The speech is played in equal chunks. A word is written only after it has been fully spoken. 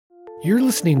You're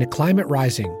listening to Climate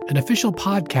Rising, an official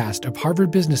podcast of Harvard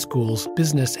Business School's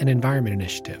Business and Environment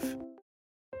Initiative.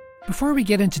 Before we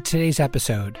get into today's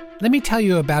episode, let me tell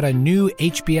you about a new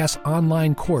HBS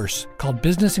online course called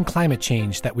Business and Climate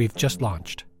Change that we've just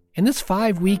launched. In this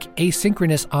 5-week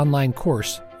asynchronous online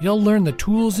course, you'll learn the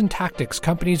tools and tactics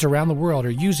companies around the world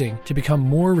are using to become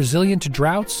more resilient to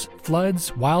droughts, floods,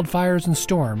 wildfires, and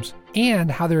storms, and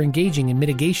how they're engaging in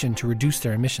mitigation to reduce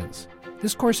their emissions.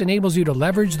 This course enables you to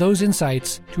leverage those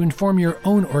insights to inform your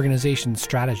own organization's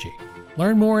strategy.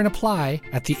 Learn more and apply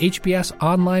at the HBS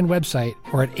online website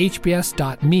or at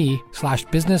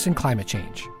hbs.me/business and climate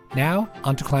change. Now,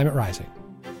 on to Climate Rising.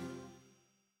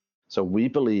 So we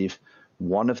believe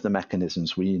one of the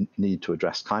mechanisms we need to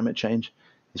address climate change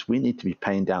is we need to be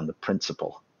paying down the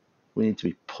principal. We need to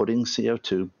be putting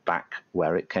CO2 back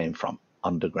where it came from,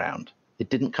 underground. It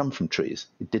didn't come from trees.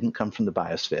 It didn't come from the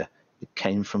biosphere. It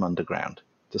came from underground.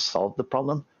 To solve the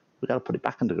problem, we've got to put it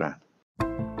back underground.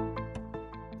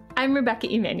 I'm Rebecca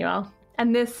Emanuel,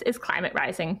 and this is Climate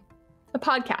Rising, a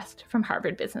podcast from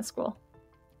Harvard Business School.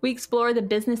 We explore the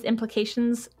business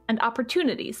implications and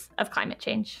opportunities of climate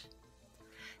change.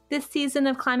 This season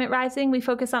of Climate Rising, we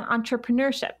focus on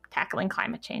entrepreneurship tackling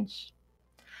climate change.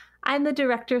 I'm the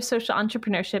Director of Social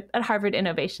Entrepreneurship at Harvard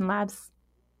Innovation Labs.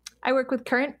 I work with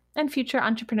current and future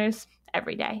entrepreneurs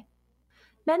every day.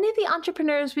 Many of the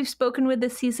entrepreneurs we've spoken with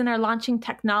this season are launching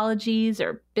technologies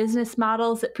or business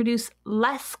models that produce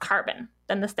less carbon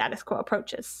than the status quo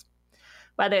approaches.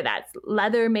 Whether that's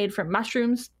leather made from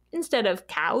mushrooms instead of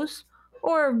cows,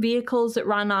 or vehicles that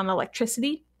run on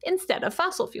electricity instead of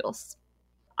fossil fuels.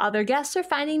 Other guests are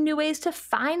finding new ways to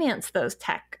finance those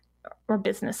tech or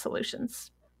business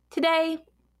solutions. Today,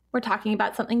 we're talking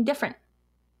about something different.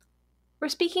 We're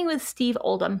speaking with Steve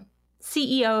Oldham,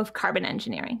 CEO of Carbon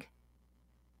Engineering.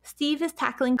 Steve is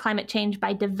tackling climate change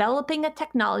by developing a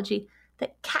technology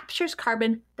that captures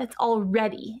carbon that's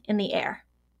already in the air.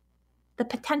 The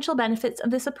potential benefits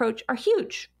of this approach are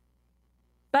huge.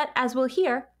 But as we'll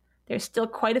hear, there's still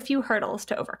quite a few hurdles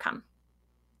to overcome.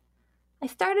 I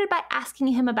started by asking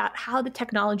him about how the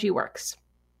technology works.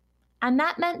 And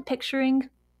that meant picturing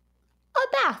a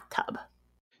bathtub.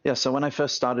 Yeah, so when I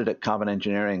first started at Carbon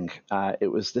Engineering,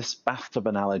 it was this bathtub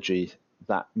analogy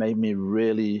that made me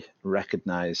really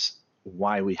recognize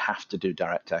why we have to do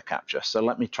direct air capture. So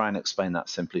let me try and explain that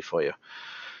simply for you.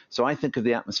 So I think of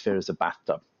the atmosphere as a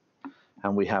bathtub,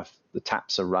 and we have the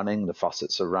taps are running, the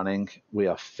faucets are running. We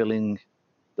are filling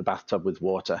the bathtub with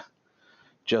water,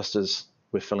 just as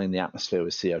we're filling the atmosphere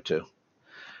with CO2.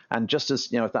 And just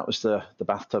as, if that was the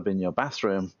bathtub in your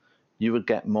bathroom, you would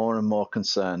get more and more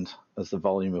concerned as the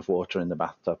volume of water in the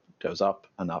bathtub goes up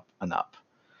and up and up.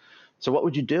 So what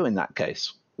would you do in that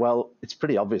case? Well, it's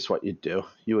pretty obvious what you'd do.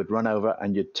 You would run over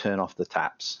and you'd turn off the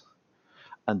taps.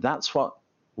 And that's what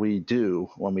we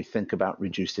do when we think about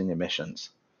reducing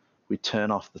emissions. We turn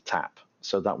off the tap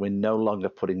so that we're no longer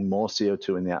putting more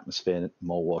CO2 in the atmosphere and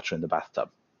more water in the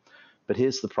bathtub. But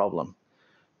here's the problem.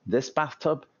 This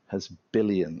bathtub has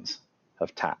billions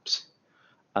of taps,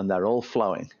 and they're all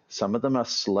flowing. Some of them are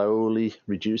slowly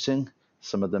reducing,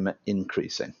 some of them are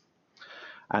increasing.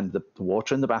 And the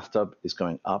water in the bathtub is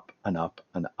going up and up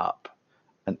and up.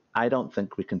 And I don't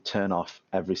think we can turn off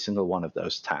every single one of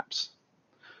those taps.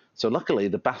 So luckily,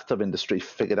 the bathtub industry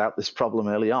figured out this problem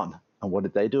early on. And what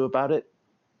did they do about it?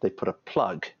 They put a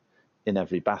plug in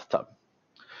every bathtub.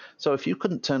 So if you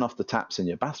couldn't turn off the taps in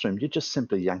your bathroom, you'd just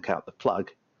simply yank out the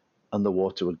plug and the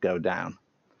water would go down.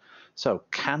 So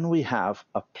can we have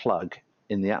a plug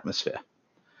in the atmosphere?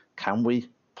 Can we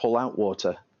pull out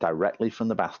water directly from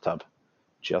the bathtub,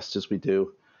 just as we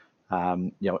do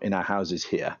in our houses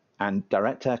here? And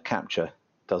direct air capture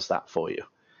does that for you.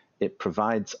 It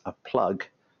provides a plug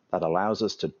that allows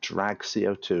us to drag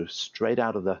CO2 straight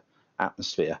out of the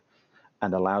atmosphere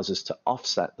and allows us to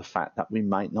offset the fact that we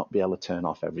might not be able to turn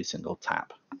off every single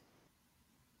tap.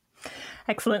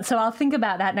 Excellent. So I'll think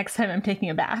about that next time I'm taking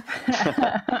a bath.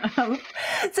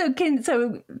 So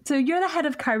you're the head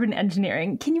of Carbon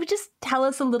Engineering. Can you just tell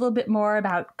us a little bit more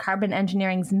about Carbon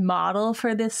Engineering's model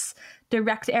for this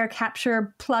direct air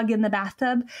capture plug in the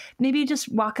bathtub? Maybe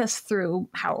just walk us through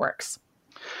how it works.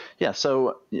 Yeah,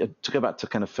 so to go back to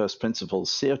kind of first principles,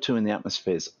 CO2 in the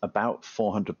atmosphere is about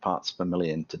 400 parts per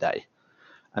million today.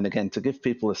 And again, to give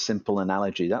people a simple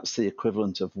analogy, that's the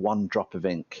equivalent of one drop of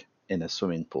ink in a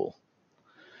swimming pool.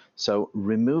 So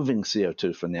removing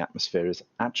CO2 from the atmosphere is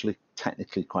actually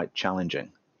technically quite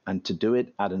challenging. And to do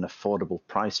it at an affordable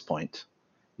price point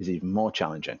is even more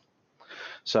challenging.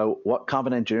 So what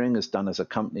Carbon Engineering has done as a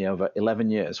company over 11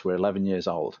 years, we're 11 years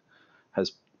old,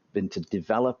 has been to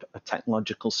develop a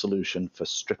technological solution for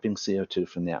stripping CO2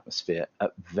 from the atmosphere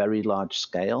at very large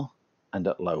scale and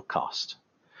at low cost.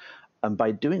 And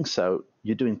by doing so,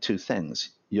 you're doing two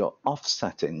things. You're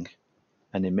offsetting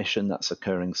an emission that's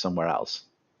occurring somewhere else.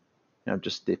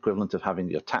 Just the equivalent of having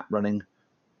your tap running,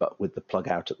 but with the plug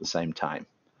out at the same time.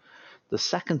 The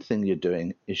second thing you're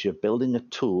doing is you're building a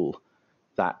tool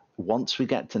that once we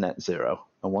get to net zero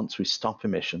and once we stop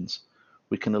emissions,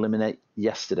 we can eliminate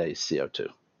yesterday's CO2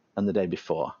 and the day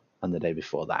before and the day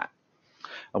before that.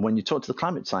 And when you talk to the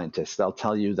climate scientists, they'll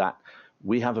tell you that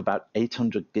we have about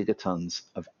 800 gigatons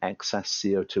of excess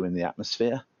CO2 in the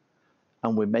atmosphere,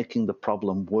 and we're making the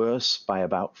problem worse by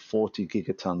about 40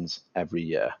 gigatons every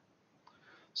year.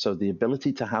 So the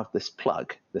ability to have this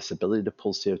plug, this ability to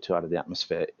pull CO2 out of the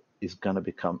atmosphere, is going to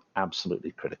become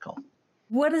absolutely critical.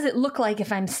 What does it look like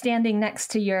if I'm standing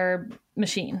next to your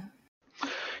machine?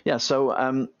 Yeah, so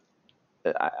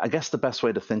I guess the best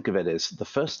way to think of it is the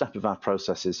first step of our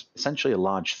process is essentially a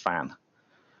large fan.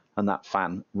 And that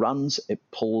fan runs, it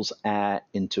pulls air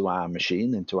into our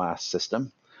machine, into our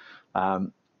system.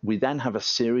 We then have a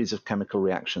series of chemical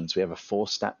reactions. We have a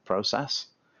 4-step process,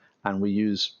 and we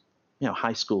use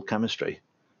high school chemistry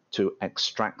to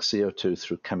extract CO2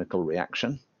 through chemical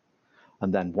reaction.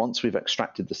 And then once we've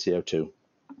extracted the CO2,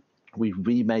 we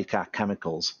remake our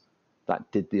chemicals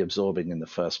that did the absorbing in the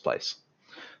first place.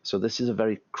 So this is a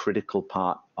very critical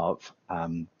part of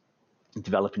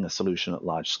developing a solution at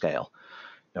large scale.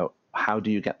 How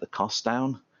do you get the cost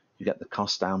down? You get the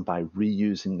cost down by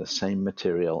reusing the same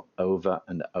material over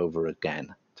and over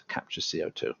again to capture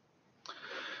CO2.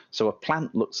 So a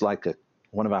plant looks like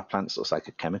one of our plants looks like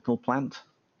a chemical plant.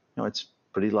 It's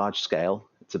pretty large scale.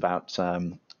 It's about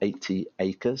 80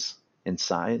 acres in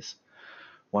size.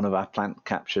 One of our plant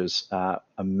captures a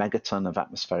megaton of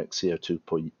atmospheric CO2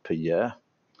 per year.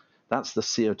 That's the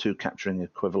CO2 capturing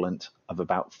equivalent of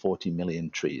about 40 million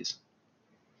trees.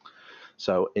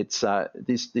 So it's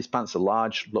these plants are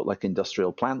large, look like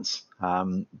industrial plants,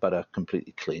 but are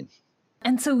completely clean.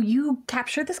 And so you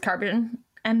capture this carbon,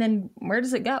 and then where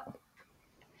does it go?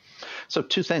 So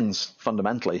two things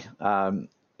fundamentally.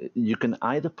 You can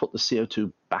either put the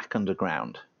CO2 back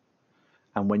underground,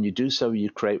 and when you do so, you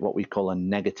create what we call a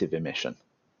negative emission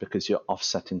because you're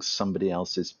offsetting somebody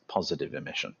else's positive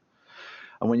emission.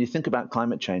 And when you think about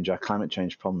climate change, our climate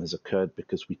change problem has occurred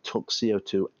because we took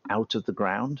CO2 out of the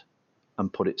ground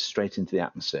and put it straight into the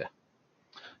atmosphere.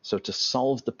 So to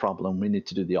solve the problem, we need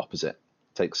to do the opposite.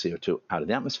 Take CO2 out of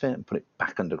the atmosphere and put it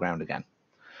back underground again.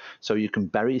 So you can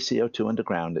bury CO2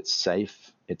 underground. It's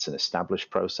safe. It's an established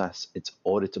process. It's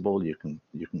auditable. You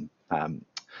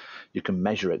can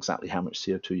measure exactly how much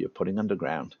CO2 you're putting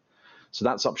underground. So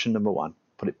that's option number one,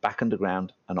 put it back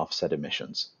underground and offset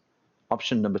emissions.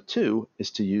 Option number two is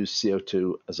to use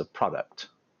CO2 as a product.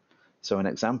 So an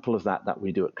example of that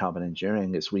we do at Carbon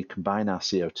Engineering is we combine our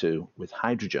CO2 with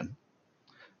hydrogen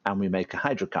and we make a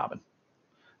hydrocarbon.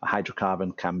 A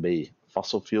hydrocarbon can be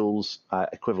fossil fuels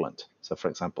equivalent. So for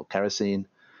example, kerosene,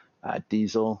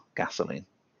 diesel, gasoline.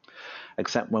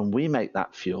 Except when we make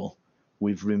that fuel,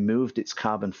 we've removed its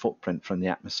carbon footprint from the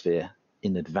atmosphere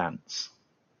in advance.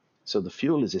 So the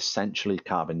fuel is essentially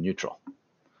carbon neutral.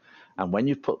 And when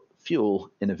you put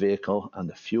fuel in a vehicle and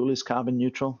the fuel is carbon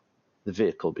neutral, the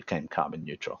vehicle became carbon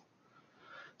neutral.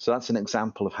 So that's an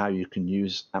example of how you can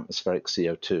use atmospheric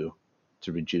CO2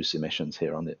 to reduce emissions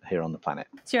here on the planet.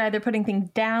 So you're either putting things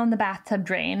down the bathtub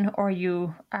drain or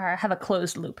you have a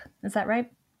closed loop. Is that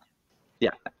right?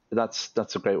 Yeah, that's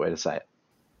a great way to say it.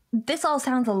 This all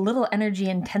sounds a little energy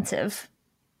intensive,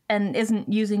 and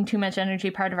isn't using too much energy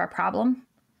part of our problem?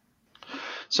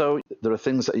 So there are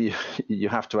things that you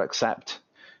have to accept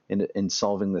in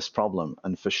solving this problem.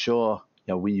 And for sure,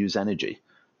 we use energy,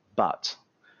 but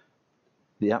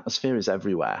the atmosphere is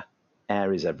everywhere,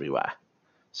 air is everywhere.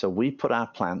 So we put our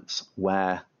plants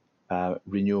where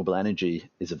renewable energy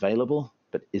is available,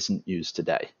 but isn't used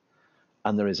today.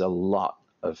 And there is a lot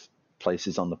of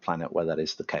places on the planet where that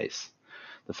is the case.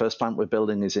 The first plant we're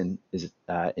building is in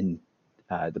the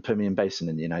Permian Basin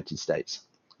in the United States.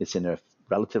 It's in a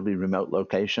relatively remote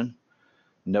location.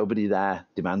 Nobody there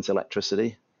demands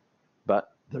electricity,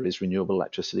 but there is renewable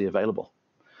electricity available.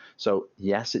 So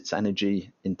yes, it's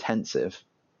energy intensive,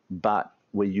 but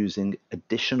we're using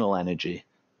additional energy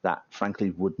that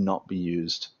frankly would not be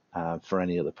used for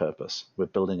any other purpose. We're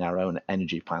building our own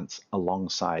energy plants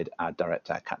alongside our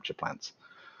direct air capture plants.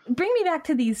 Bring me back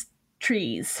to these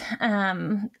trees.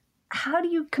 How do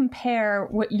you compare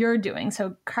what you're doing,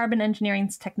 so Carbon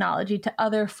Engineering's technology, to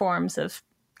other forms of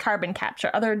carbon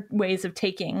capture, other ways of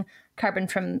taking carbon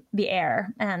from the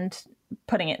air and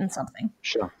putting it in something?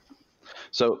 Sure.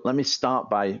 So let me start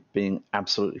by being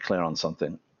absolutely clear on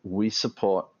something. We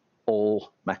support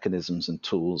all mechanisms and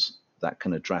tools that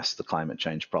can address the climate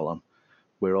change problem.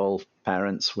 We're all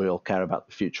parents. We all care about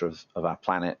the future of our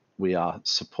planet. We are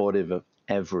supportive of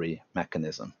every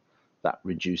mechanism that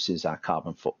reduces our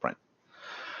carbon footprint.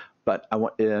 But I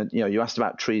want, you asked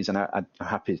about trees, and I'm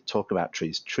happy to talk about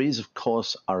trees. Trees, of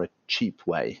course, are a cheap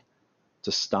way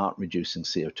to start reducing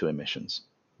CO2 emissions,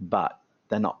 but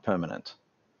they're not permanent.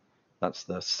 That's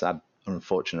the sad,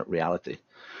 unfortunate reality.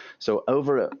 So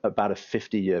over about a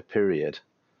 50-year period,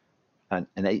 an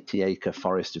 80-acre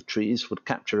forest of trees would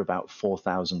capture about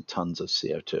 4,000 tons of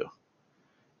CO2.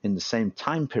 In the same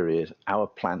time period, our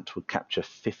plant would capture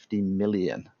 50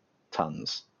 million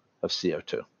tons of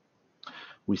CO2.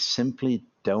 We simply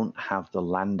don't have the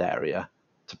land area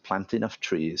to plant enough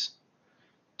trees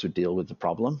to deal with the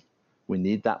problem. We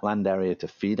need that land area to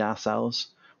feed ourselves.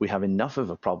 We have enough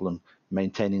of a problem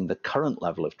maintaining the current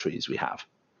level of trees we have,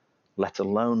 let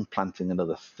alone planting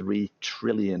another 3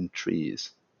 trillion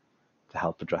trees to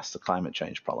help address the climate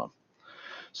change problem.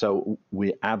 So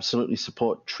we absolutely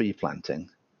support tree planting,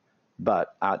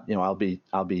 but I'll give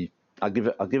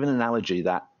an analogy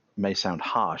that may sound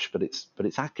harsh, but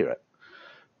it's accurate.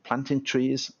 Planting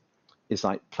trees is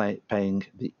like paying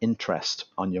the interest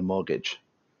on your mortgage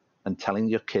and telling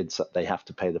your kids that they have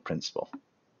to pay the principal.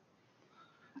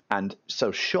 And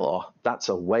so sure, that's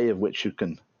a way of which you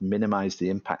can minimize the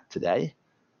impact today,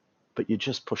 but you're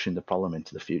just pushing the problem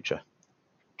into the future.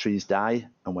 Trees die,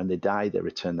 and when they die, they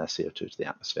return their CO2 to the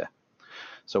atmosphere.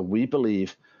 So we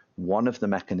believe one of the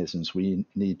mechanisms we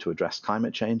need to address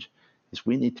climate change is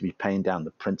we need to be paying down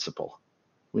the principal.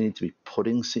 We need to be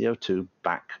putting CO2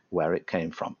 back where it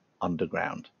came from,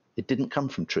 underground. It didn't come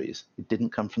from trees. It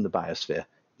didn't come from the biosphere.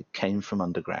 It came from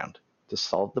underground. To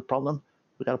solve the problem,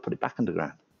 we've got to put it back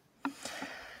underground.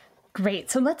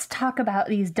 Great. So let's talk about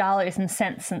these dollars and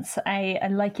cents, since I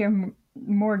like your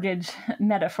mortgage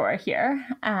metaphor here.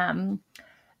 Can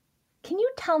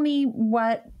you tell me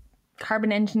what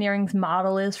Carbon Engineering's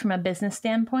model is from a business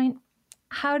standpoint?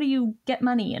 How do you get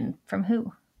money and from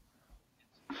who?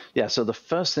 Yeah, so the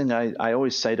first thing I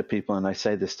always say to people, and I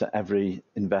say this to every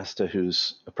investor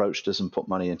who's approached us and put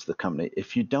money into the company,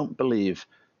 if you don't believe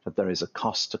that there is a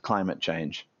cost to climate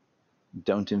change,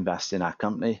 don't invest in our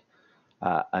company,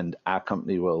 and our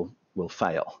company will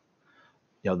fail.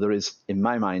 There is, in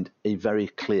my mind, a very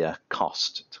clear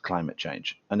cost to climate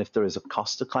change. And if there is a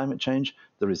cost to climate change,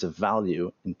 there is a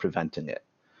value in preventing it.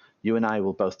 You and I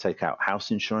will both take out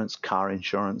house insurance, car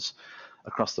insurance.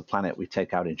 Across the planet, we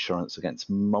take out insurance against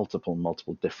multiple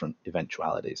different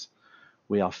eventualities.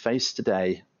 We are faced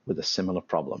today with a similar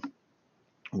problem.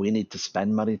 We need to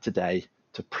spend money today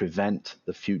to prevent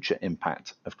the future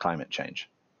impact of climate change.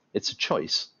 It's a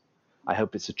choice. I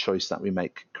hope it's a choice that we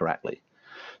make correctly.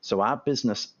 So our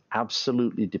business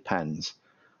absolutely depends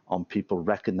on people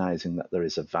recognizing that there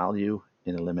is a value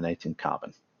in eliminating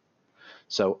carbon.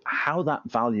 So how that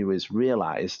value is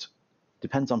realized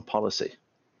depends on policy.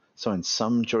 So in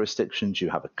some jurisdictions, you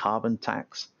have a carbon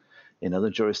tax. In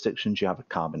other jurisdictions, you have a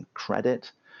carbon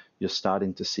credit. You're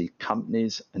starting to see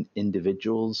companies and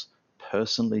individuals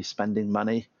personally spending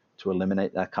money to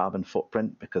eliminate their carbon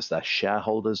footprint because their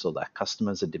shareholders or their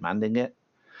customers are demanding it.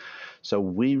 So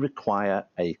we require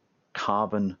a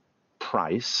carbon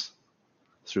price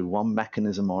through one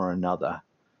mechanism or another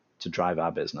to drive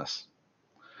our business.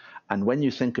 And when you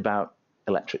think about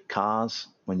electric cars,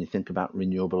 when you think about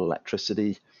renewable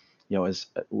electricity, as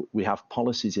we have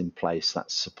policies in place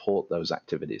that support those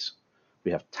activities.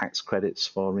 We have tax credits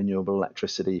for renewable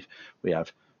electricity. We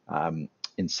have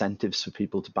incentives for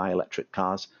people to buy electric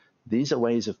cars. These are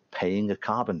ways of paying a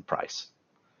carbon price.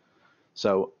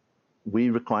 So we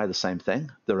require the same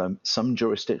thing. There are some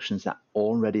jurisdictions that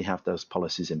already have those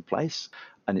policies in place,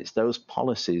 and it's those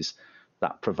policies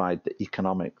that provide the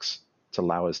economics to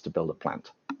allow us to build a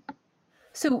plant.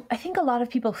 So I think a lot of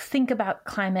people think about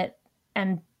climate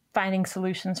and finding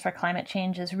solutions for climate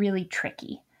change is really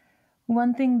tricky.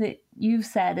 One thing that you've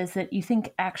said is that you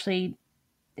think actually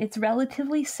it's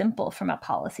relatively simple from a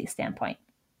policy standpoint.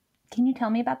 Can you tell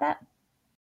me about that?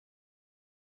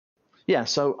 Yeah,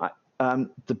 so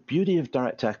the beauty of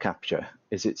direct air capture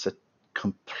is it's a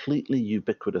completely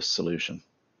ubiquitous solution.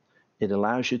 It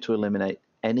allows you to eliminate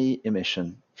any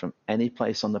emission from any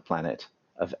place on the planet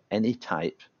of any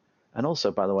type, and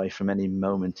also, by the way, from any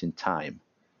moment in time.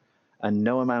 And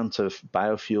no amount of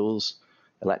biofuels,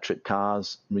 electric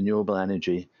cars, renewable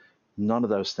energy, none of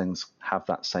those things have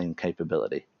that same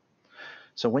capability.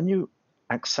 So when you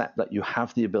accept that you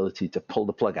have the ability to pull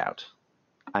the plug out,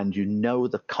 and you know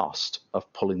the cost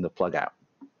of pulling the plug out,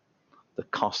 the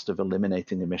cost of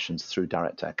eliminating emissions through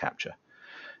direct air capture.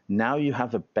 Now you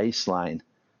have a baseline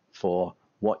for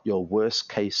what your worst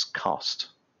case cost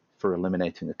for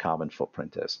eliminating a carbon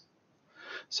footprint is.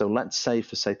 So let's say,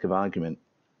 for sake of argument,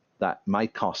 that my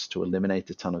cost to eliminate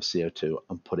a ton of CO2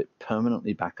 and put it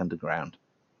permanently back underground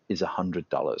is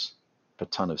 $100 per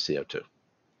ton of CO2.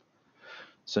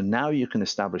 So now you can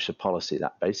establish a policy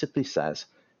that basically says,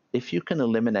 if you can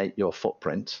eliminate your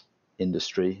footprint,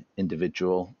 industry,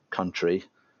 individual, country,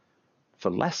 for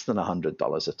less than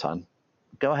 $100 a ton,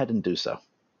 go ahead and do so.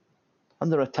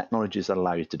 And there are technologies that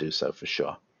allow you to do so for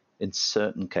sure, in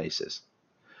certain cases.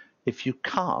 If you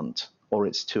can't, or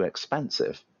it's too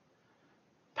expensive,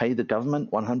 pay the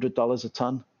government $100 a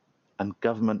ton, and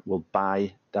government will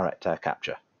buy direct air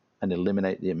capture and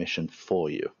eliminate the emission for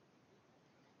you.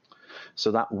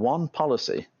 So that one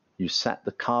policy, you set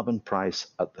the carbon price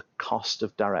at the cost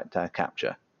of direct air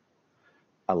capture,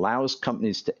 allows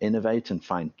companies to innovate and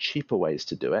find cheaper ways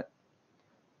to do it,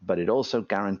 but it also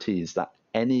guarantees that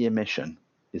any emission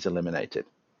is eliminated.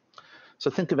 So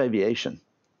think of aviation.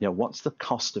 What's the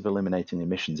cost of eliminating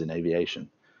emissions in aviation?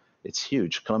 It's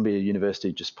huge. Columbia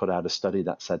University just put out a study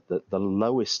that said that the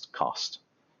lowest cost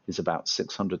is about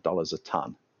 $600 a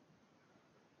ton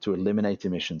to eliminate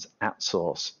emissions at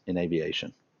source in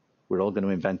aviation. We're all going to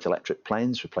invent electric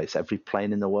planes, replace every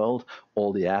plane in the world,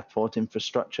 all the airport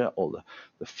infrastructure, all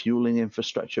the fueling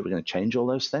infrastructure. We're going to change all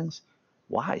those things.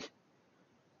 Why?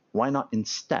 Why not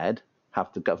instead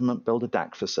have the government build a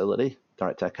DAC facility,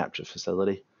 direct air capture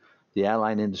facility? The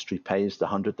airline industry pays the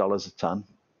 $100 a ton,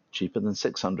 cheaper than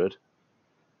 $600,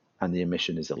 and the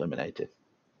emission is eliminated.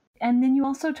 And then you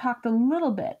also talked a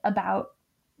little bit about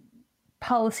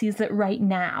policies that right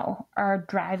now are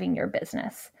driving your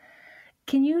business.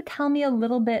 Can you tell me a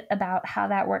little bit about how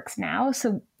that works now?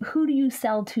 So who do you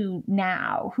sell to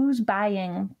now? Who's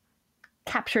buying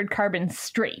captured carbon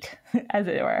straight, as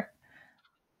it were?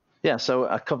 Yeah, so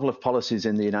a couple of policies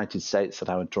in the United States that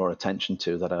I would draw attention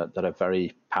to that are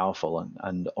very powerful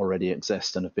and already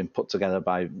exist and have been put together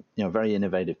by very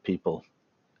innovative people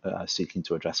seeking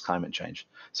to address climate change.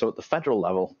 So at the federal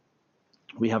level,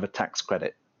 we have a tax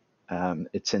credit.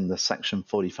 It's in the Section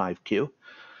 45Q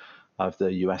of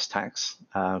the US tax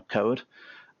code,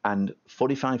 and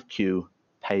 45Q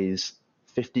pays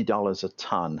 $50 a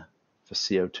ton for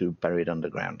CO2 buried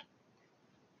underground.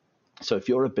 So if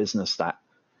you're a business that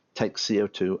takes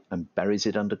CO2 and buries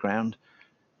it underground,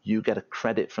 you get a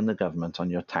credit from the government on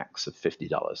your tax of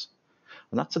 $50.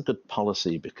 And that's a good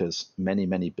policy because many,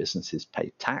 many businesses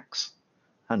pay tax,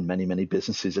 and many, many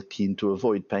businesses are keen to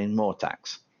avoid paying more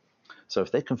tax. So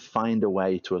if they can find a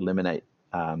way to eliminate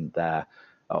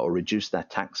or reduce their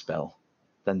tax bill,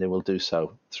 then they will do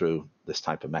so through this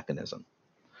type of mechanism.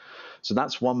 So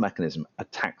that's one mechanism, a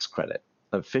tax credit.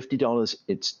 At $50,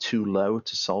 it's too low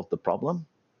to solve the problem,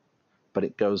 but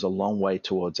it goes a long way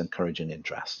towards encouraging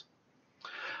interest.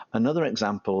 Another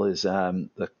example is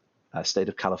the state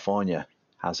of California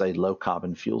has a low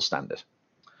carbon fuel standard,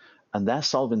 and they're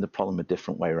solving the problem a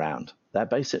different way around. They're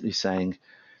basically saying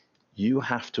you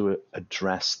have to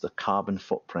address the carbon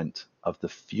footprint of the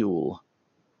fuel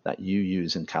that you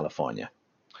use in California.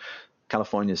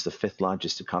 California is the 5th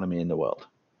largest economy in the world.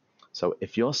 So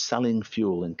if you're selling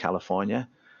fuel in California,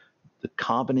 the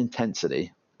carbon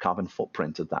intensity, carbon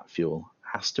footprint of that fuel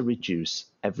has to reduce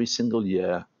every single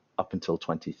year up until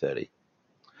 2030.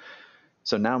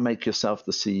 So now make yourself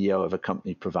the CEO of a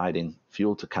company providing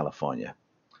fuel to California.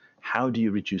 How do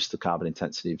you reduce the carbon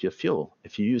intensity of your fuel?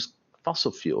 If you use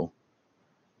fossil fuel,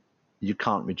 you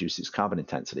can't reduce its carbon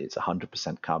intensity. It's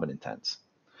 100% carbon intense.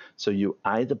 So you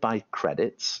either buy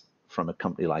credits from a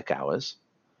company like ours,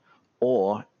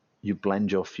 or you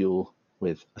blend your fuel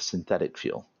with a synthetic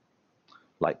fuel,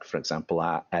 like, for example,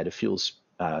 our Air2Fuels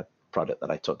product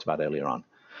that I talked about earlier on.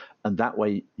 And that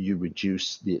way you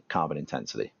reduce the carbon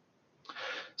intensity.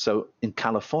 So in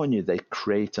California, they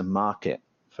create a market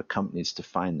for companies to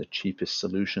find the cheapest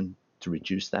solution to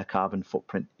reduce their carbon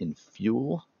footprint in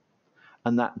fuel,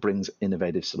 and that brings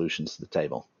innovative solutions to the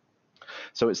table.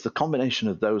 So it's the combination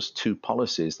of those two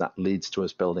policies that leads to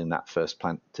us building that first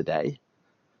plant today.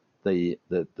 The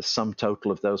sum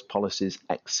total of those policies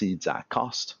exceeds our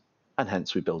cost, and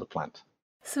hence we build a plant.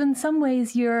 So in some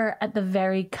ways, you're at the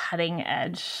very cutting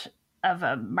edge of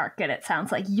a market. It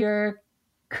sounds like you're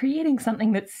creating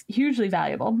something that's hugely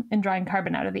valuable in drawing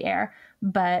carbon out of the air,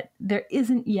 but there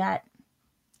isn't yet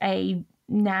a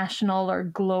national or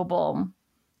global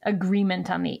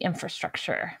agreement on the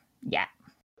infrastructure yet.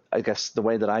 I guess the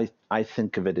way that I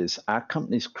think of it is our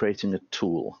company's creating a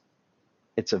tool.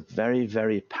 It's a very,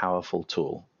 very powerful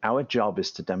tool. Our job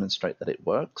is to demonstrate that it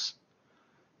works,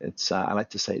 I like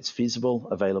to say it's feasible,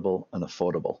 available, and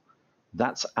affordable.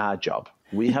 That's our job.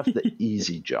 We have the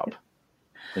easy job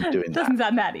in doing that. Doesn't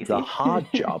sound that easy. The hard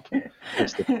job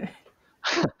is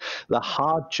the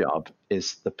hard job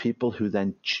is the people who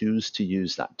then choose to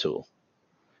use that tool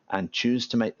and choose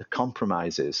to make the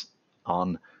compromises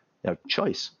on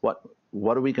choice.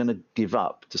 What are we going to give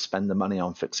up to spend the money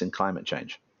on fixing climate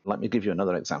change? Let me give you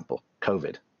another example,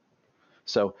 COVID.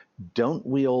 So don't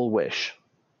we all wish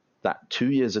that 2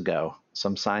 years ago,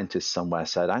 some scientist somewhere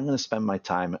said, I'm going to spend my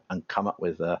time and come up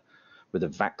with a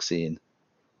vaccine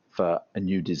for a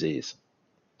new disease.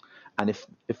 And if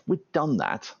we'd done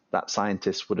that, that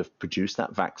scientist would have produced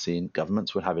that vaccine,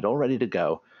 governments would have it all ready to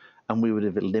go, and we would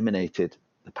have eliminated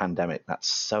the pandemic that's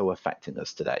so affecting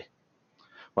us today.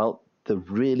 Well, the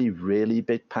really, really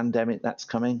big pandemic that's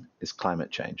coming is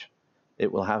climate change.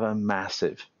 It will have a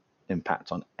massive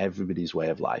impact on everybody's way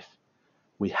of life.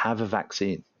 We have a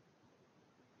vaccine.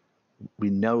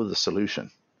 We know the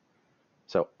solution.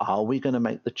 So are we going to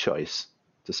make the choice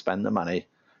to spend the money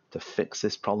to fix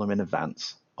this problem in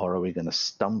advance, or are we going to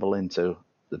stumble into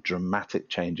the dramatic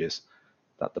changes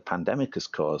that the pandemic has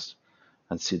caused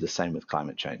and see the same with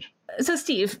climate change? So,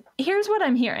 Steve, here's what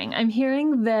I'm hearing. I'm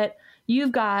hearing that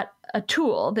you've got a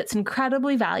tool that's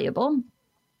incredibly valuable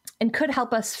and could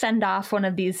help us fend off one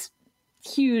of these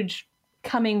huge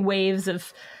coming waves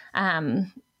of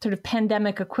sort of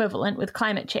pandemic equivalent with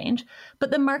climate change,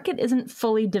 but the market isn't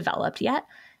fully developed yet.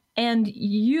 And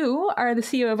you are the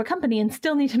CEO of a company and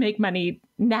still need to make money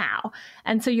now.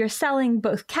 And so you're selling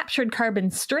both captured carbon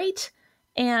straight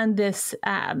and this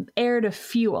air to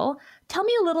fuel. Tell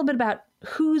me a little bit about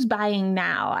who's buying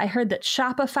now. I heard that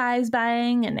Shopify's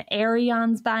buying and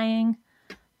Aerion's buying.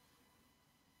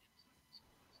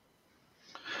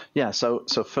 Yeah, so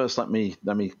first let me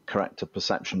correct a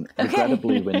perception. Okay.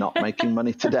 Regrettably, we're not making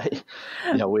money today.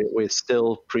 We're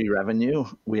still pre-revenue.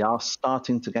 We are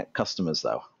starting to get customers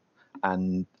though.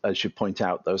 And as you point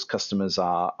out, those customers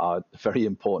are very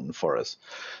important for us.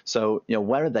 So,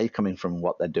 where are they coming from,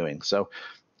 what they're doing? So,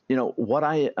 what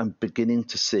I am beginning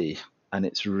to see, and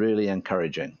it's really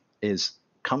encouraging, is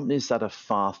companies that are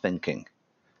far thinking,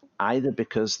 either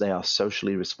because they are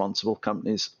socially responsible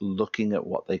companies looking at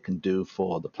what they can do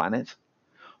for the planet,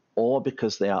 or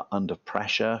because they are under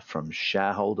pressure from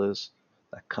shareholders,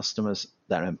 their customers,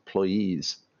 their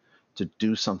employees to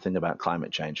do something about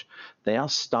climate change. They are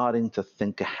starting to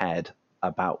think ahead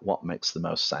about what makes the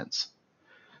most sense.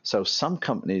 So some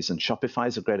companies, and Shopify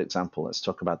is a great example, let's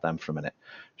talk about them for a minute.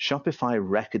 Shopify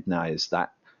recognized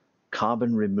that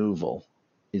carbon removal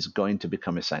is going to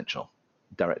become essential.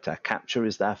 Direct air capture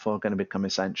is therefore going to become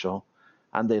essential,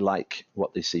 and they like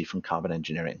what they see from carbon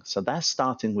engineering. So they're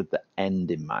starting with the end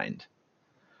in mind.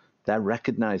 They're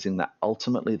recognizing that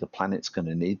ultimately the planet's going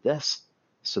to need this,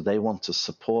 so they want to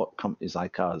support companies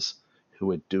like us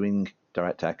who are doing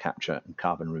direct air capture and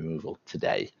carbon removal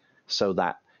today, so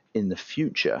that in the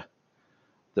future,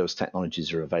 those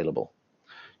technologies are available.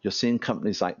 You're seeing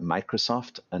companies like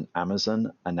Microsoft and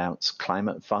Amazon announce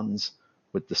climate funds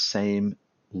with the same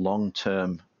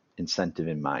long-term incentive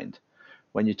in mind.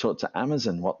 When you talk to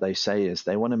Amazon, what they say is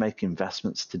they want to make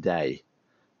investments today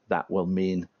that will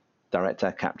mean direct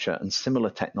air capture and similar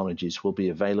technologies will be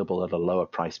available at a lower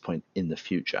price point in the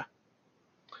future.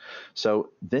 So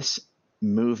this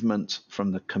movement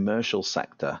from the commercial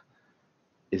sector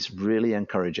is really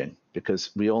encouraging, because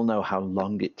we all know how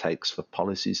long it takes for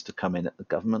policies to come in at the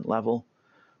government level.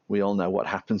 We all know what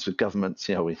happens with governments.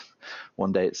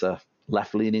 One day it's a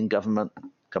left-leaning government, a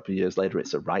couple of years later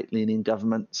it's a right-leaning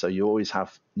government. So you always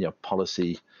have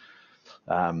policy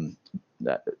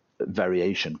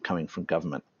variation coming from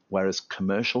government, whereas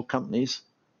commercial companies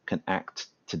can act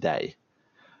today.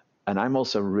 And I'm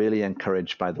also really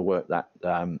encouraged by the work that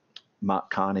Mark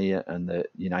Carney and the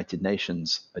United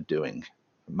Nations are doing.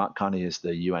 Mark Carney is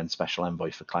the UN Special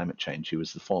Envoy for Climate Change. He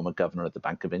was the former governor of the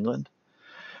Bank of England.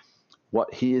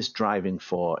 What he is driving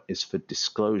for is for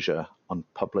disclosure on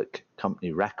public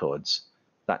company records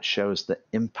that shows the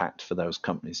impact for those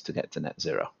companies to get to net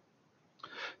zero.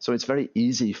 So it's very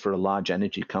easy for a large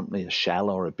energy company, a Shell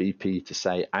or a BP, to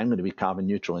say, I'm going to be carbon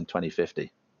neutral in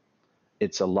 2050.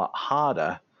 It's a lot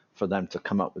harder for them to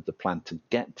come up with the plan to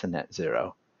get to net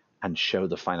zero and show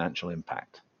the financial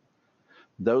impact.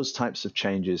 Those types of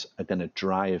changes are going to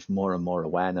drive more and more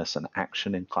awareness and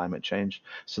action in climate change.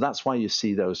 So that's why you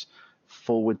see those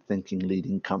forward-thinking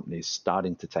leading companies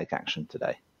starting to take action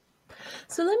today.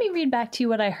 So let me read back to you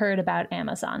what I heard about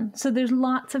Amazon. So there's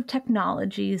lots of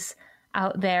technologies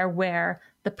out there where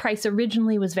the price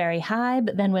originally was very high,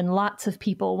 but then when lots of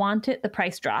people want it, the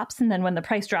price drops. And then when the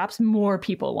price drops, more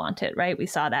people want it, right? We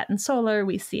saw that in solar.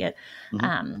 We see it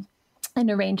in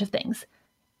a range of things.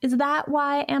 Is that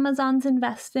why Amazon's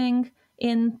investing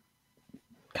in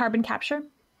carbon capture?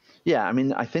 Yeah, I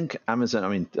mean, I think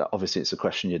Amazon, obviously it's a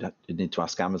question you'd need to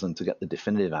ask Amazon to get the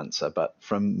definitive answer. But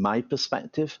from my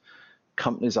perspective,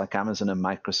 companies like Amazon and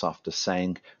Microsoft are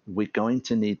saying we're going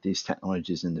to need these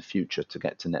technologies in the future to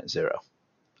get to net zero.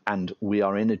 And we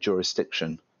are in a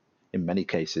jurisdiction, in many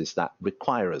cases, that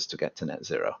require us to get to net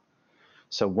zero.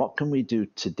 So what can we do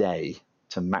today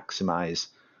to maximize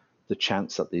the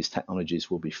chance that these technologies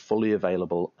will be fully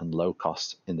available and low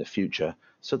cost in the future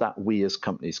so that we as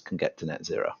companies can get to net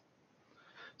zero?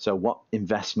 So what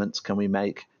investments can we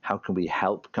make? How can we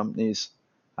help companies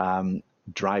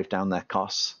drive down their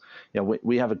costs?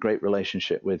 We have a great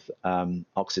relationship with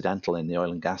Occidental in the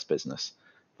oil and gas business.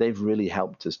 They've really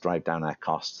helped us drive down our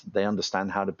costs. They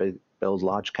understand how to build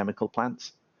large chemical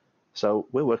plants. So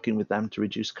we're working with them to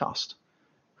reduce cost.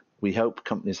 We hope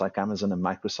companies like Amazon and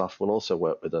Microsoft will also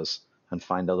work with us and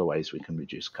find other ways we can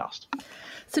reduce cost.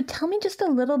 So tell me just a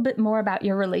little bit more about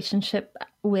your relationship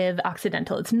with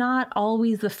Occidental. It's not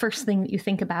always the first thing that you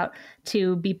think about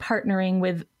to be partnering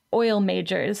with oil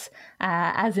majors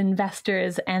as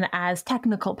investors and as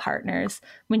technical partners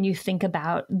when you think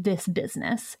about this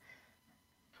business.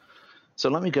 So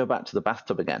let me go back to the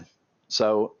bathtub again.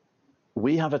 So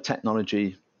we have a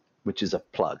technology which is a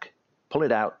plug. Pull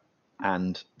it out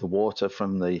and the water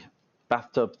from the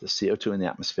bathtub, the CO2 in the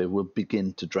atmosphere will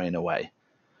begin to drain away.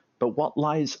 But what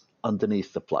lies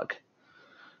underneath the plug?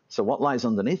 So what lies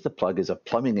underneath the plug is a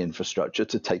plumbing infrastructure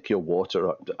to take your water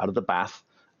out of the bath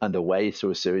and away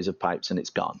through a series of pipes, and it's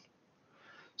gone.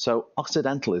 So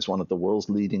Occidental is one of the world's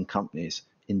leading companies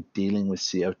in dealing with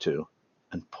CO2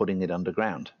 and putting it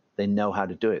underground. They know how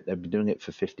to do it. They've been doing it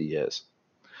for 50 years.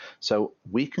 So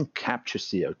we can capture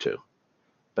CO2,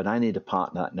 but I need a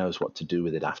partner that knows what to do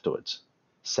with it afterwards,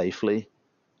 safely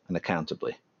and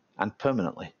accountably and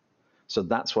permanently. So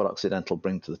that's what Occidental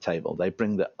bring to the table. They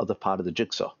bring the other part of the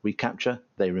jigsaw. We capture,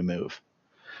 they remove.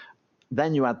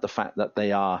 Then you add the fact that they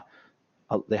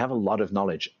have a lot of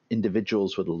knowledge,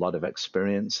 individuals with a lot of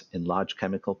experience in large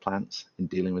chemical plants, in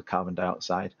dealing with carbon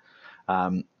dioxide.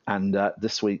 And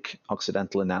this week,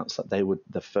 Occidental announced that they would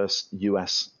the first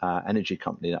US energy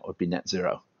company that would be net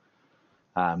zero.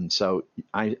 So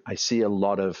I see a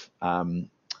lot of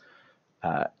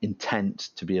intent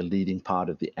to be a leading part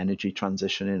of the energy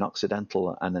transition in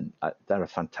Occidental, and they're a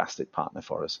fantastic partner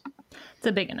for us. It's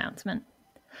a big announcement.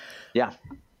 Yeah.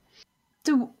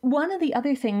 So one of the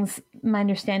other things, my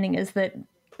understanding is that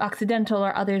Occidental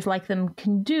or others like them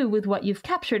can do with what you've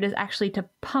captured is actually to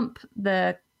pump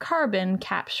the carbon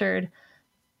captured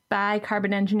by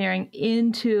carbon engineering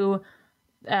into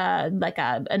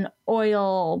an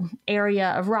oil area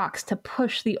of rocks to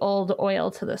push the old oil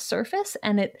to the surface.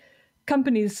 And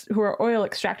companies who are oil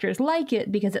extractors like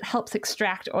it because it helps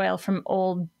extract oil from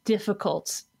old,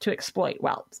 difficult to exploit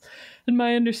wells. And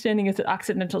my understanding is that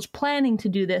Occidental's planning to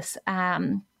do this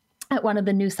at one of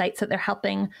the new sites that they're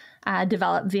helping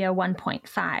develop via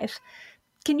 1.5.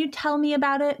 Can you tell me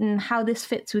about it and how this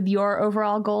fits with your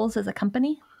overall goals as a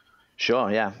company?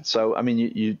 Sure, yeah. So, I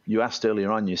mean, you asked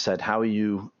earlier on, you said, how are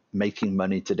you making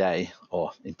money today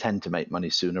or intend to make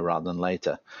money sooner rather than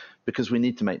later? Because we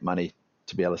need to make money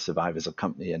to be able to survive as a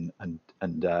company and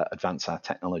advance our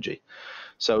technology.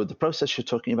 So the process you're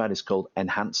talking about is called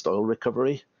enhanced oil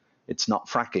recovery. It's not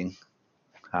fracking,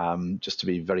 just to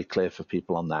be very clear for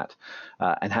people on that.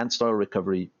 Enhanced oil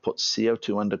recovery puts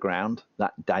CO2 underground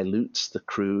that dilutes the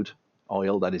crude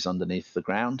oil that is underneath the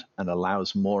ground and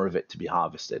allows more of it to be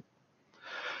harvested.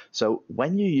 So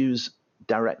when you use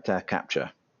direct air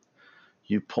capture,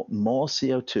 you put more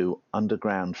CO2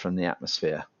 underground from the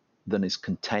atmosphere than is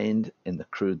contained in the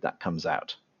crude that comes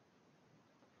out.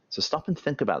 So stop and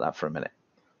think about that for a minute.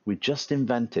 We just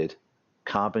invented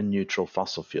carbon neutral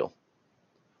fossil fuel.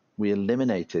 We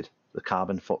eliminated the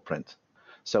carbon footprint.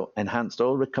 So enhanced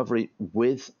oil recovery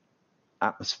with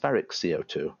atmospheric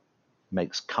CO2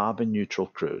 makes carbon neutral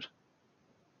crude.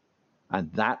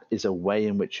 And that is a way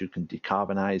in which you can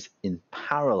decarbonize in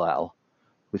parallel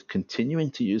with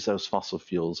continuing to use those fossil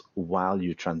fuels while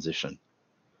you transition.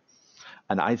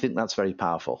 And I think that's very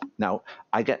powerful. Now,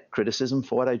 I get criticism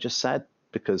for what I just said,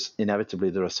 because inevitably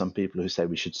there are some people who say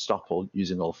we should stop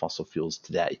using all fossil fuels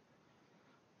today.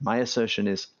 My assertion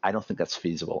is I don't think that's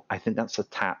feasible. I think that's a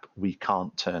tap we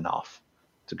can't turn off,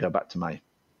 to go back to my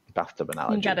bathtub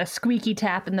analogy. You got a squeaky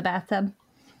tap in the bathtub.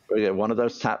 One of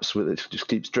those taps with it just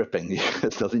keeps dripping.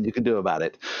 There's nothing you can do about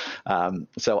it.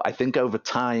 So I think over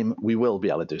time we will be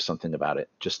able to do something about it,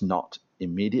 just not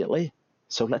immediately.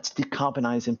 So let's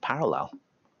decarbonize in parallel.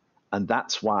 And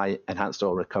that's why enhanced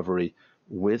oil recovery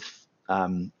with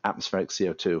atmospheric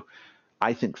CO2,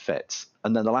 I think fits.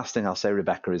 And then the last thing I'll say,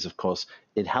 Rebecca, is of course,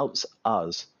 it helps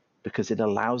us because it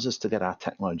allows us to get our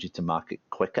technology to market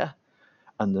quicker.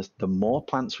 And the more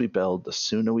plants we build, the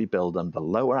sooner we build them, the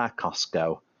lower our costs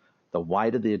go, the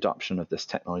wider the adoption of this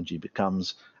technology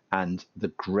becomes, and the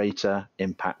greater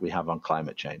impact we have on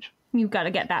climate change. You've got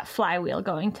to get that flywheel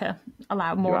going to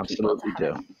allow more people to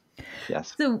have it.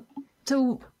 Yes.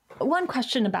 So one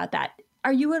question about that.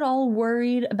 Are you at all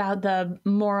worried about the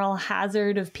moral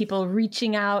hazard of people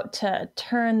reaching out to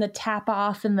turn the tap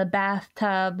off in the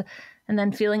bathtub and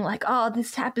then feeling like, oh,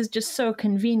 this tap is just so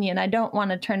convenient, I don't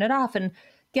want to turn it off. And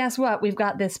guess what? We've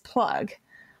got this plug.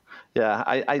 Yeah,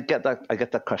 I get that. I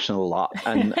get that question a lot,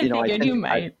 and you know,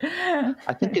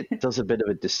 I think it does a bit of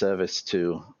a disservice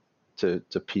to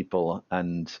people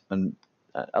and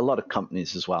a lot of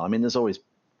companies as well. I mean, there's always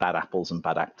bad apples and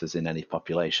bad actors in any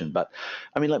population, but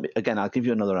I mean, I'll give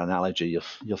you another analogy.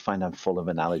 You'll find I'm full of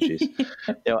analogies.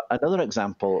 Another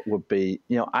example would be,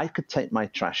 I could take my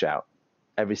trash out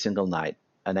every single night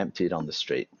and empty it on the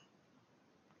street,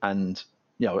 and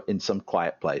in some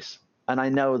quiet place. And I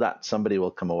know that somebody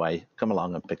will come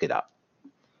along and pick it up.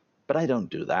 But I don't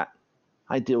do that.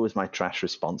 I deal with my trash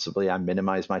responsibly. I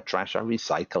minimize my trash. I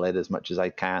recycle it as much as I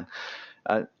can.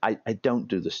 I don't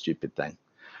do the stupid thing.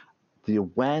 The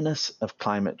awareness of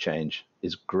climate change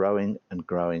is growing and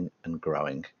growing and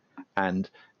growing. And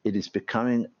it is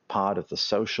becoming part of the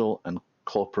social and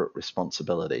corporate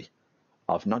responsibility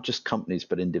of not just companies,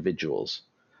 but individuals.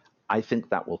 I think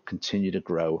that will continue to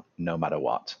grow no matter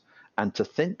what. And to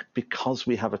think because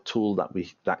we have a tool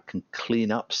that can clean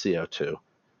up CO2,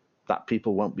 that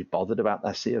people won't be bothered about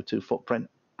their CO2 footprint,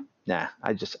 nah,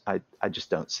 I just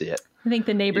don't see it. I think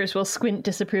the neighbors will squint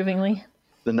disapprovingly.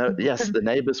 Yes, the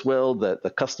neighbors will,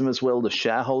 the customers will, the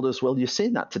shareholders will. You're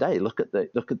seeing that today. Look at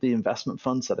the investment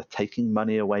funds that are taking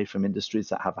money away from industries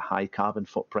that have a high carbon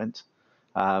footprint.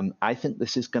 I think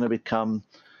this is going to become,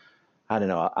 I don't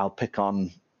know, I'll pick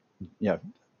on, well,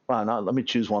 no, let me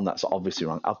choose one that's obviously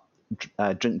wrong.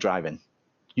 Drink driving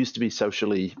used to be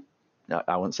socially,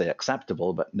 I won't say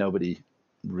acceptable, but nobody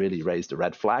really raised a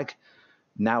red flag.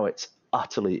 Now it's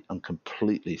utterly and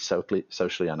completely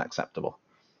socially unacceptable.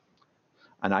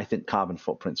 And I think carbon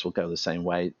footprints will go the same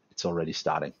way. It's already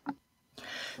starting.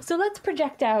 So let's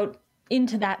project out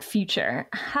into that future.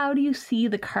 How do you see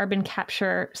the carbon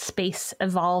capture space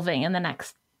evolving in the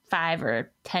next 5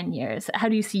 or 10 years? How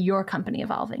do you see your company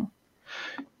evolving?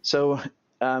 So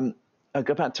I'll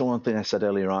go back to one thing I said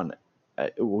earlier on.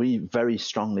 We very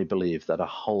strongly believe that a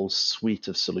whole suite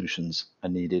of solutions are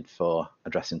needed for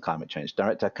addressing climate change.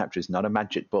 Direct air capture is not a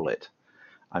magic bullet.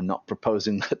 I'm not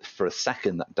proposing that for a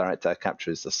second that direct air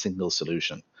capture is the single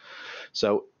solution.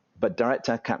 But direct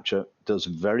air capture does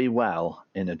very well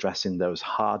in addressing those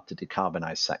hard to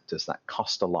decarbonize sectors that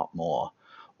cost a lot more,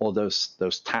 or those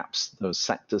taps, those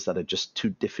sectors that are just too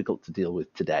difficult to deal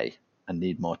with today and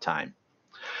need more time.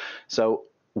 So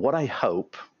what I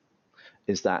hope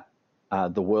is that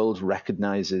the world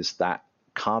recognizes that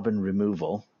carbon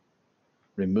removing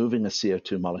a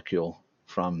CO2 molecule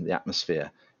from the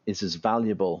atmosphere is as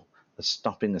valuable as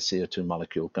stopping a CO2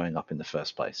 molecule going up in the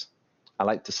first place. I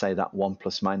like to say that 1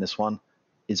 + -1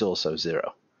 is also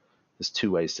 0. There's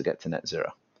 2 ways to get to net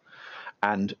zero.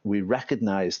 And we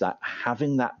recognize that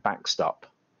having that backstop,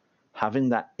 having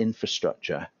that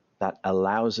infrastructure that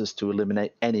allows us to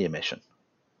eliminate any emission,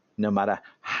 no matter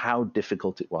how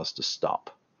difficult it was to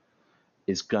stop,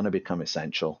 is going to become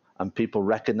essential. And people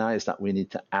recognize that we need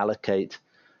to allocate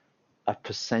a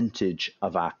percentage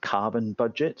of our carbon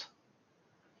budget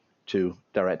to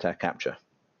direct air capture.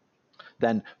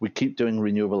 Then we keep doing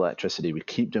renewable electricity, we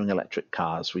keep doing electric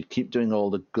cars, we keep doing all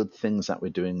the good things that we're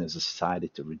doing as a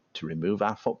society to remove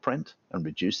our footprint and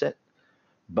reduce it.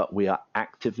 But we are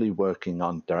actively working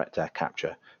on direct air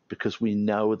capture because we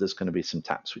know there's going to be some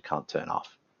taps we can't turn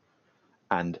off.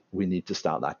 And we need to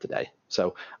start that today.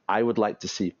 So I would like to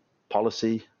see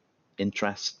policy,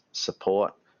 interest,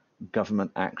 support,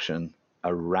 government action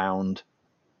around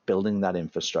building that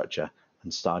infrastructure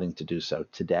and starting to do so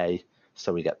today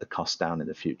so we get the cost down in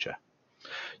the future.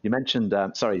 You mentioned,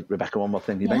 sorry, Rebecca, one more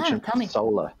thing. You mentioned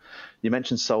solar. You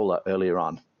mentioned solar earlier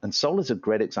on. And solar is a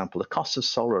great example. The costs of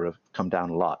solar have come down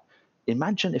a lot.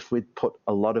 Imagine if we'd put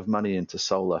a lot of money into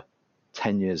solar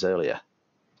 10 years earlier.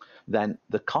 Then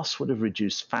the costs would have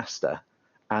reduced faster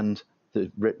and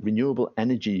the renewable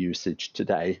energy usage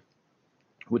today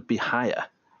would be higher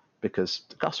because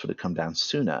the cost would have come down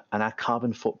sooner and our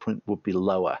carbon footprint would be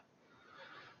lower.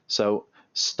 So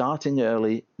starting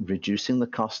early, reducing the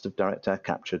cost of direct air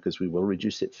capture, because we will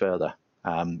reduce it further,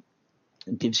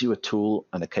 gives you a tool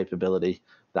and a capability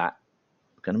that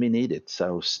are going to be needed.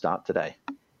 So start today.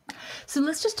 So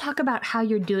let's just talk about how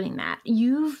you're doing that.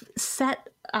 You've set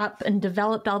up and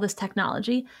developed all this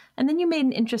technology, and then you made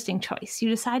an interesting choice. You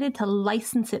decided to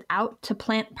license it out to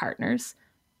plant partners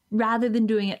rather than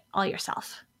doing it all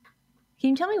yourself.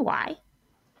 Can you tell me why?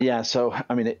 Yeah, so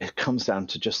I mean, it comes down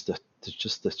to just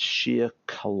the sheer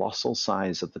colossal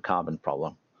size of the carbon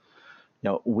problem.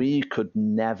 We could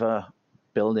never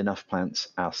build enough plants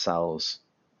ourselves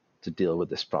to deal with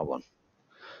this problem.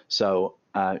 So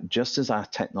just as our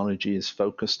technology is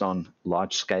focused on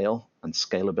large scale and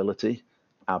scalability,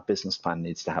 our business plan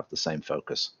needs to have the same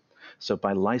focus. So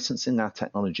by licensing our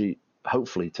technology,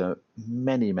 hopefully to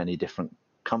many, many different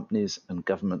companies and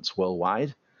governments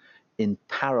worldwide, in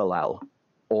parallel,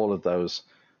 all of those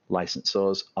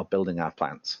licensors are building our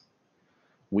plants.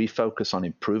 We focus on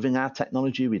improving our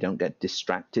technology. We don't get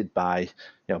distracted by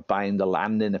buying the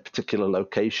land in a particular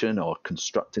location or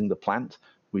constructing the plant.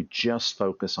 We just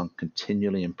focus on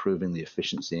continually improving the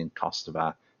efficiency and cost of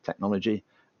our technology,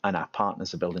 and our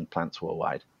partners are building plants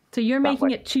worldwide. So you're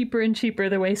making it cheaper and cheaper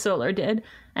the way solar did,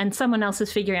 and someone else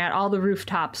is figuring out all the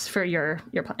rooftops for your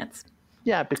plants.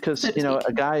 Yeah, because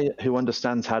a guy who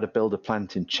understands how to build a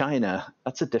plant in China,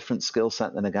 that's a different skill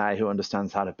set than a guy who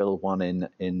understands how to build one in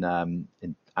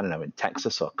I don't know, in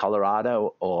Texas or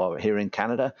Colorado or here in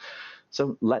Canada.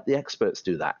 So let the experts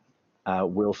do that.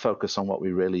 We'll focus on what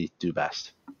we really do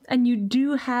best. And you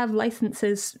do have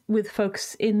licenses with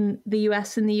folks in the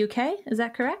US and the UK, is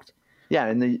that correct? Yeah,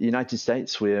 in the United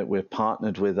States, we're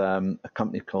partnered with a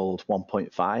company called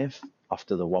 1.5,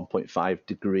 after the 1.5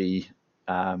 degree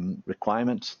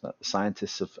requirement that the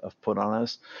scientists have put on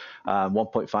us.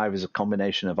 1.5 is a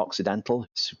combination of Occidental,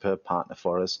 superb partner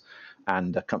for us,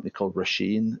 and a company called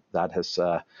Rasheen that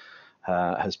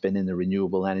has been in the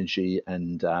renewable energy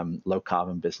and low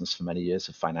carbon business for many years,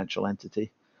 a financial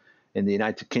entity. In the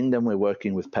United Kingdom, we're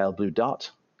working with Pale Blue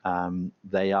Dot.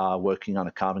 They are working on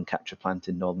a carbon capture plant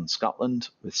in northern Scotland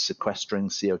with sequestering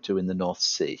CO2 in the North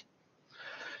Sea.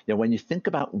 When you think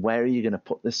about where are you going to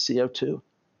put this CO2,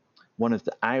 one of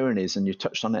the ironies, and you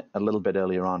touched on it a little bit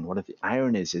earlier on, one of the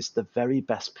ironies is the very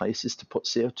best places to put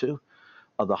CO2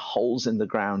 are the holes in the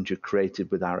ground you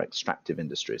created with our extractive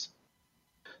industries.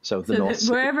 So the North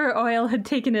Sea, wherever oil had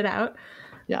taken it out.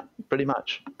 Yeah, pretty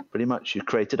much. You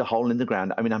created a hole in the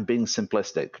ground. I mean, I'm being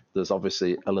simplistic. There's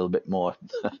obviously a little bit more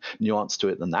nuance to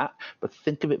it than that, but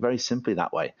think of it very simply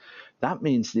that way. That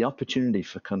means the opportunity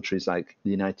for countries like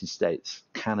the United States,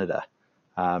 Canada,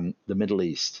 the Middle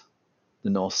East, the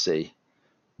North Sea,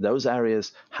 those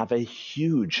areas have a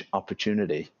huge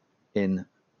opportunity in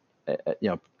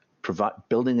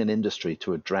building an industry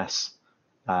to address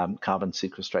carbon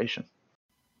sequestration.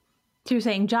 So you're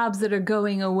saying jobs that are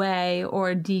going away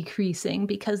or decreasing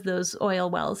because those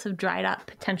oil wells have dried up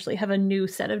potentially have a new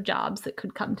set of jobs that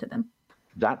could come to them.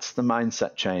 That's the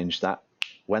mindset change that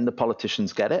when the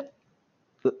politicians get it,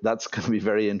 that's going to be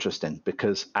very interesting,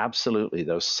 because absolutely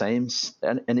those same,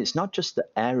 and it's not just the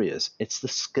areas, it's the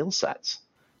skill sets,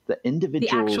 the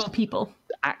individuals, the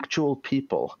actual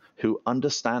people who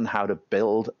understand how to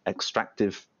build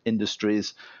extractive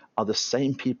industries are the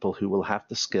same people who will have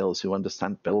the skills, who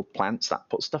understand build plants that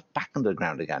put stuff back under the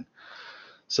ground again.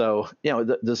 So,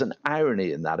 there's an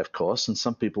irony in that, of course, and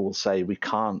some people will say we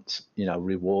can't,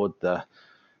 reward the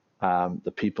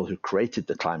people who created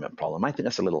the climate problem. I think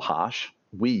that's a little harsh.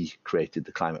 We created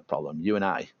the climate problem, you and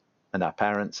I, and our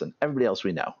parents and everybody else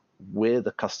we know. We're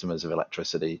the customers of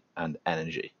electricity and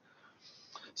energy.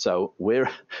 So we're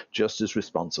just as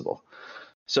responsible.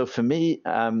 So for me,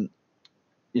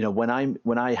 when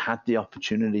I had the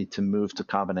opportunity to move to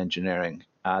carbon engineering,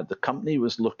 the company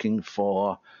was looking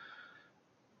for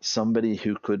somebody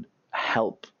who could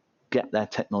help get their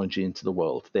technology into the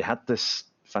world. They had this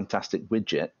fantastic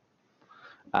widget,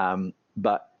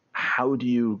 but how do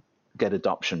you get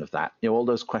adoption of that? All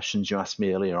those questions you asked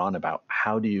me earlier on about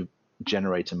how do you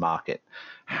generate a market?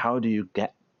 How do you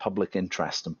get public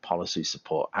interest and policy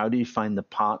support? How do you find the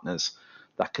partners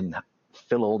that can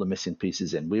fill all the missing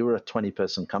pieces in? We were a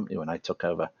 20-person company when I took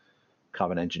over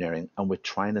carbon engineering, and we're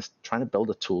trying to build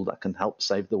a tool that can help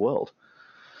save the world.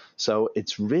 So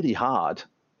it's really hard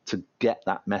to get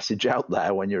that message out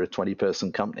there when you're a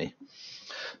 20-person company.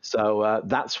 So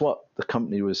that's what the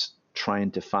company was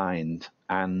trying to find.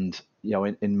 And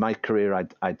in my career,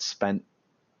 I'd spent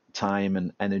time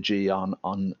and energy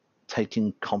on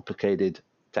taking complicated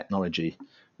technology,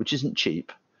 which isn't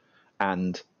cheap,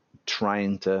 and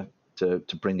trying to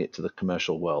bring it to the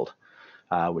commercial world,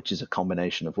 which is a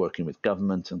combination of working with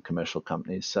government and commercial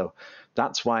companies. So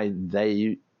that's why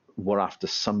they were after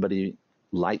somebody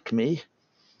like me.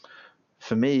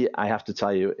 For me, I have to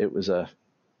tell you, it was a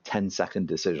 10-second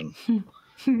decision.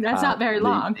 That's not very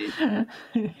long.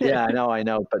 Yeah, I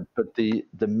know. But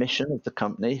the mission of the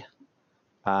company,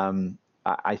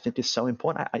 I think is so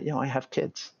important. I have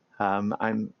kids.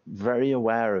 I'm very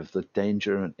aware of the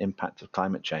danger and impact of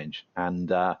climate change,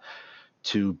 and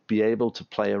to be able to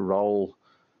play a role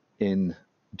in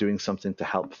doing something to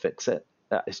help fix it,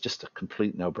 it's just a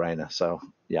complete no-brainer. So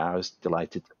yeah, I was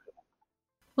delighted.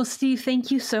 Well, Steve,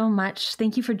 thank you so much.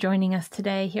 Thank you for joining us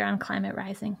today here on Climate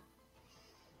Rising.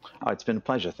 Oh, it's been a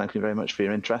pleasure. Thank you very much for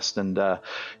your interest, and I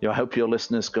hope your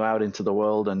listeners go out into the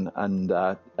world and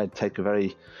take a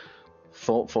very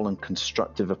thoughtful and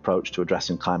constructive approach to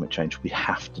addressing climate change. We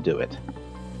have to do it.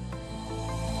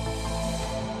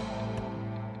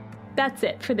 That's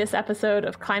it for this episode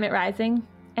of Climate Rising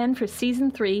and for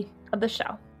Season 3 of the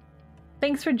show.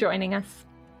 Thanks for joining us.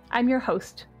 I'm your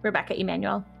host, Rebecca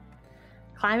Emanuel.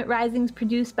 Climate Rising is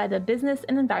produced by the Business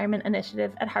and Environment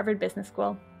Initiative at Harvard Business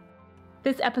School.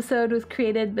 This episode was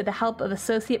created with the help of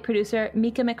associate producer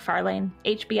Mika McFarlane,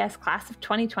 HBS class of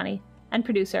 2020, and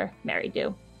producer Mary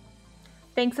Dew.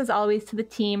 Thanks as always to the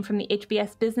team from the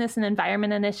HBS Business and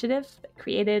Environment Initiative that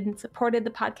created and supported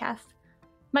the podcast: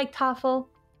 Mike Toffel,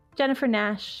 Jennifer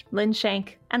Nash, Lynn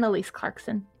Shank, and Elise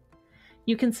Clarkson.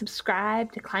 You can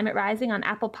subscribe to Climate Rising on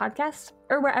Apple Podcasts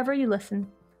or wherever you listen.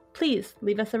 Please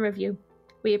leave us a review.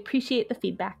 We appreciate the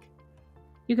feedback.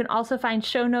 You can also find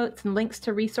show notes and links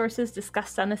to resources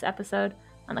discussed on this episode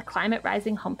on the Climate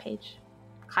Rising homepage,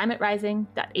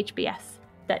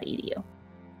 climaterising.hbs.edu.